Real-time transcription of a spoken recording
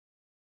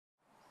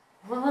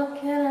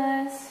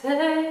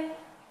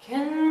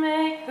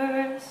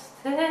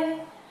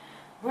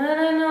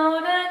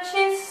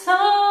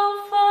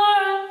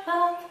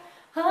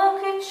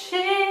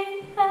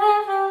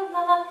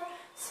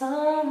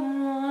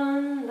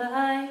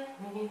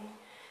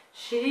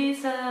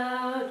she's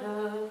out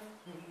of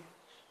reach.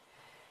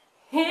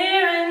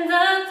 Here in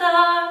the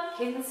dark,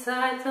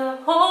 inside the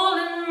hole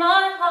in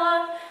my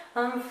heart,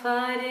 I'm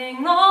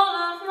fighting all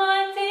of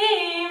my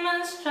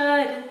demons,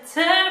 try to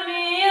tear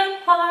me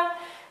apart,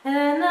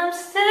 and I'm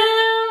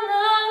still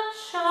not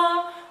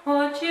sure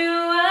what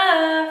you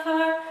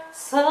ever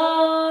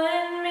saw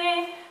in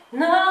me.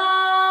 No,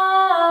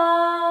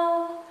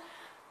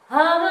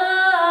 I'm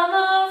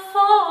a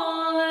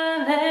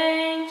fallen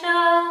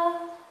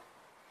angel.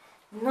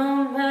 No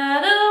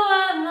matter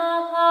where my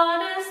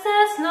heart is,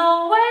 there's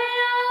no way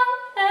I'll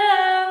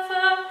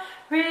ever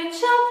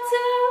reach up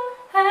to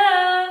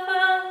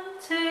heaven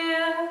to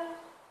you.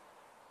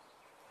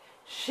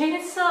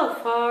 She's so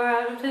far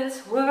out of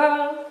this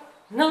world,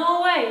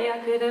 no way I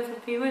could ever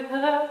be with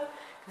her.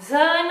 'Cause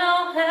I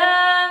know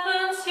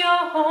heaven's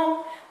your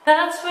home,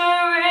 that's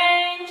where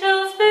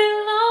angels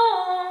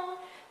belong.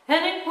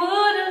 And it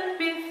wouldn't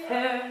be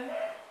fair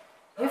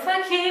if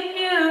I keep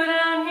you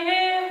down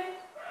here,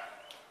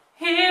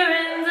 here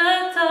in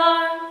the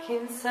dark,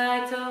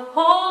 inside the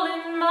hole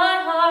in my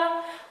heart.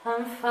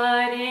 I'm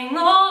fighting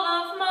all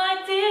of my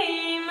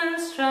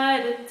demons, try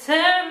to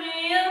tear me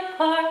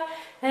apart,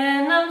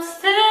 and I'm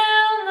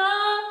still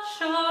not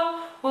sure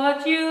what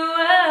you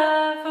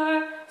ever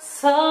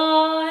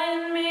saw in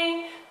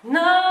me.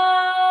 No,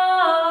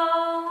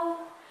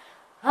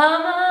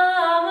 I'm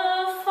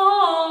a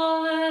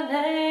fallen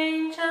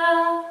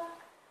angel.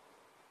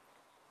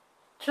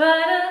 Try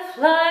to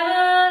fly,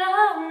 but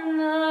I'm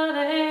not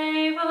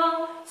able.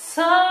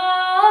 So,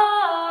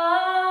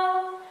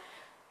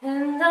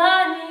 and I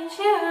need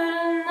you to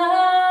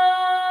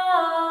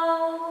know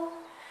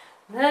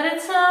that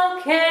it's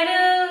okay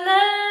to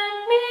let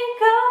me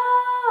go.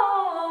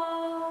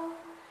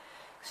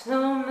 'Cause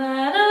no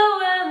matter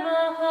where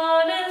my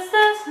heart is,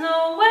 there's no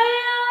way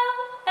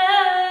I'll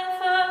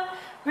ever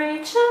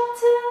reach up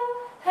to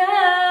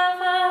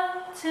heaven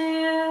to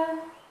you.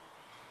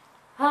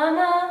 I'm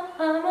a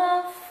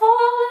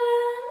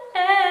fallen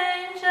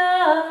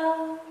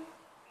angel.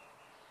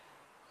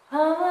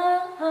 I'm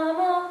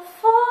a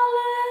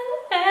fallen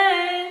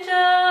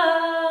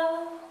angel.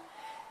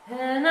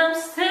 And I'm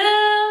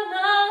still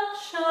not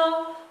sure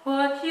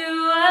what you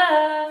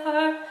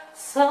ever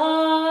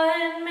saw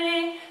in me.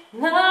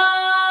 No,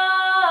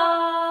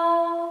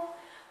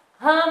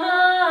 I'm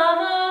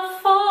a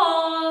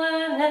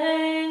fallen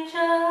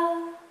angel.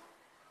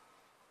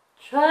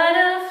 Try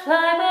to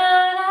fly,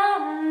 but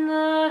I'm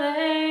not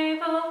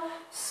able.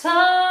 So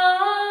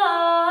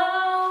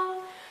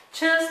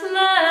just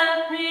let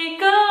me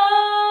go.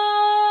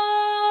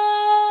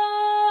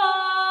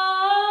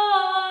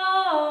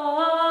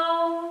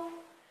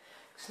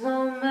 'Cause no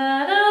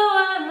matter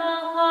where my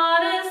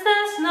heart is,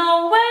 there's no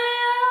way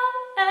I'll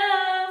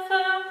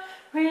ever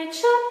reach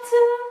up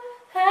to